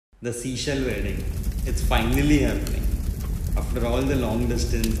the seashell wedding. It's finally happening. After all the long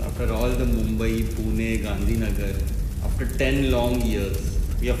distance, after all the Mumbai, Pune, Gandhinagar, after 10 long years,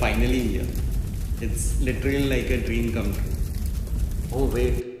 we are finally here. It's literally like a dream come true. Oh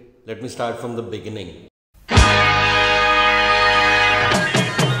wait, let me start from the beginning.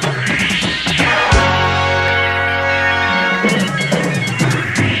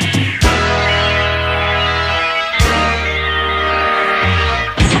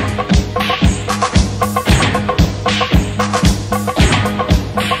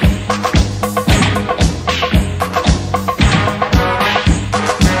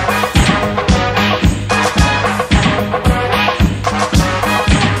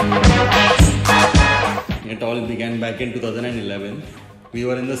 It all began back in 2011. We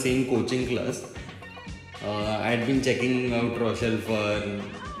were in the same coaching class. I had been checking out Roshelle for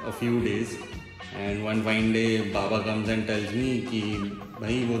a few days, and one fine day Baba comes and tells me कि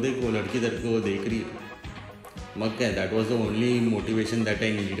भाई वो देख वो लड़की तेरे को देख रही है. मग क्या, that was the only motivation that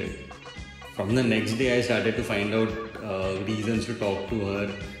I needed. From the next day I started to find out reasons to talk to her,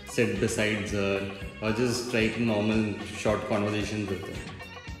 sit beside her, or just strike normal short conversations with her.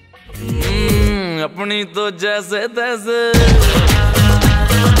 अपनी तो जैसे तैसे,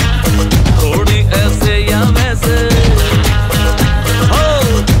 थोड़ी ऐसे या वैसे, हो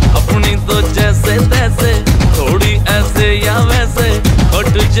अपनी तो जैसे तैसे, थोड़ी ऐसे या वैसे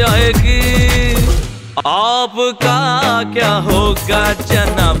कट जाएगी. आपका क्या होगा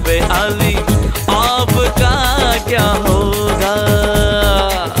जनाबे आली, आपका क्या होगा.